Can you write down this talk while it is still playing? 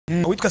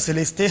Witwa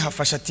Celestin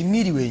hafasha ati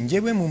mwiriwe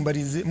ngewe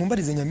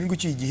mumbarize nyamingu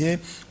cyo igihe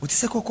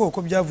utise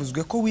koko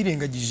byavuzwe ko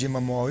wirengagije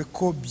mama wawe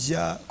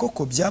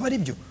koko byaba ari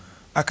byo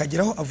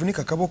akageraho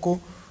avunika akaboko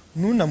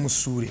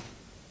nunamusure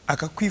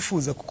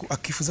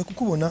akifuza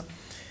kukubona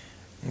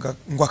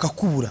ngo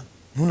akakubura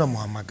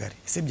nunamuhamagare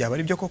ese byaba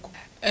ari byo koko?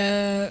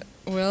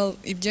 Well,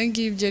 ibyo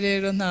ngibyo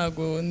rero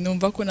ntago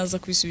numva ko naza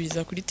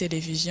kwisubiza kuri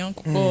television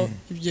kuko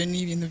ibyo ni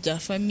ibintu bya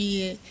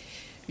famille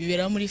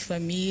bibera muri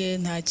famille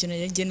nta kintu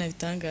yagena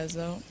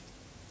bitangazaho.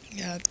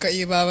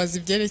 Babaza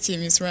ibyerekeye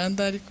Miss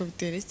Rwanda ariko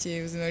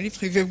biterekeye ubuzima ari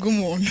privé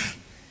bw'umuntu.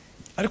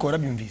 Ariko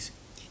warabyumvise?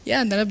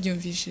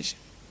 Narabyumvishije.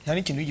 Nta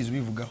n'ikintu wigeze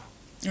ubivugaho?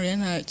 Oya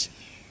ntacyo.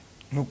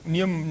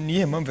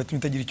 Niyo mpamvu yatumye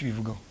utagira icyo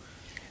ubivugaho?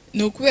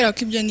 No kubera ko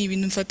ibyo ni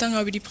ibintu mfata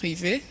nka biri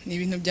privé, ni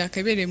ibintu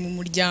byakabereye mu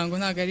muryango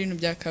ntago ari ibintu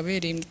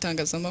byakabereye mu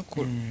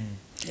itangazamakuru.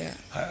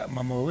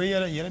 Mama we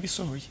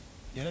yarabisohoye,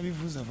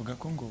 yarabivuze avuga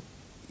ko ngo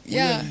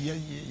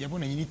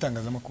yabonanye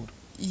n'itangazamakuru.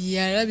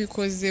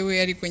 Yarabikoze we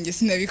ariko nge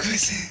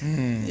sinabikoze.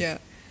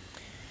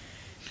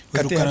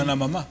 Urukana na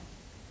mama?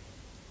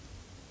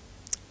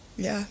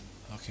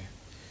 Okay.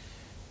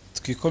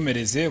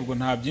 Twikomereze ubwo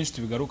nta byinshi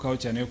tubigarukaho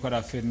cyane yuko ari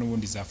affaire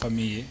n'ubundi za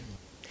famille.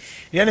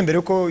 Liliane mbere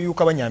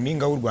yuko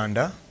abanyampinga w'u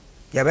Rwanda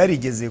yaba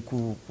yarigeze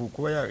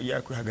kuba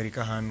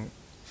yakwihagarika ahantu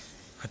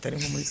hatari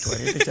nko muri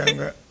toilette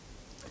cyangwa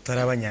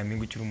utari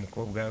abanyampinga ukiri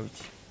umukobwa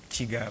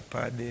kiga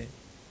pade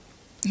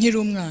nkiri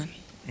umwana.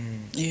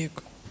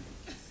 Yego.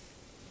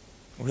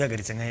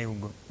 Uyagaritse nka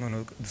yego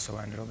none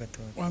dusobanura gato.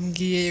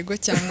 Wambwiye yego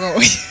cyangwa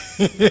oya?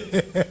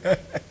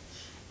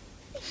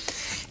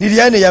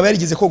 Liliane yaba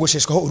yarigeze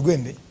kogosheshwaho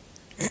urwembe?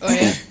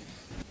 Oya.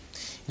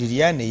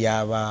 Liliane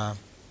yaba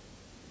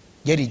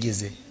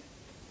yarigeze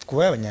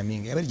kuba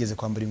abanyampinga yaba yarigeze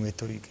kwambara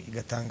inkweto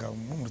igatanga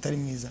umuntu utari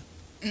mwiza?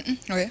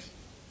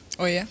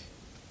 Oya.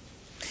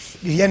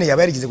 Liliane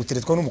yaba yarigeze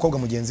guteretwa n'umukobwa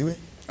mugenzi we?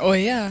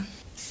 Oya.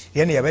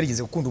 Liliane yaba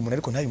yarigeze gukunda umuntu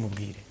ariko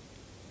ntayimubwire?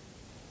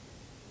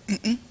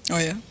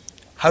 Oya.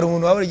 Hari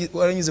umuntu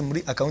waranyuze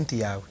muri account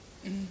yawe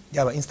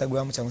yaba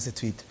Instagram cyangwa se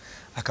Twitter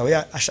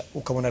akaba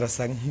ukabona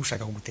arasa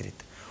nk'ushaka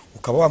kugutereta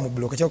ukaba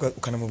wamubloka cyangwa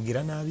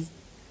ukanamubwira nabi?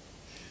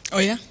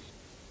 Oya.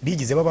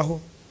 Bigize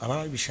babaho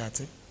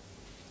ababishatse?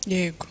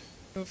 Yego.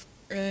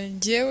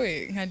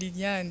 Ngewe nka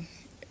Liliane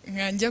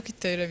nkanjya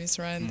kwitabira Miss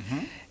Rwanda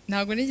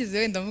ntago nigeze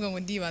wenda mvuga ngo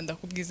ndibanda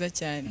kubwiza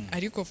cyane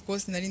ariko of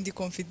course nari ndi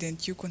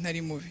confident yuko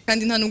ntari mubi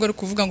kandi nta nubwo ari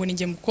kuvuga ngo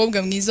ninjye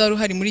mukobwa mwiza wari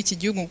uhari muri iki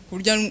gihugu ku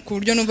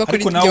buryo numva ko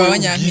ndi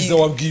abanyampinga.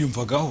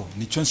 Wabwiyumvagaho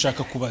nicyo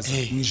nshaka kubaza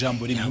mu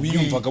ijambo rimwe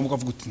wiyumvagamo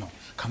ukavuga uti no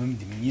kamwe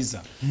ndi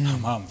mwiza nta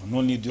mpamvu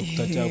none ibyo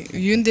kutajya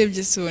iyo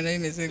ndebye se ubona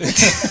bimeze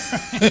gute?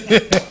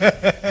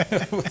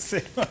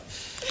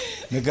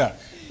 Mega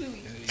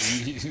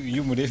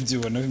iyo umurebye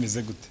ubona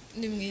bimeze gute?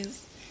 Ni mwiza.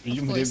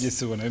 Iyo umurebye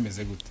se ubona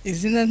bimeze gute?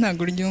 Izina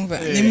ntago ryumva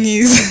ni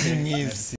mwiza. Ni mwiza.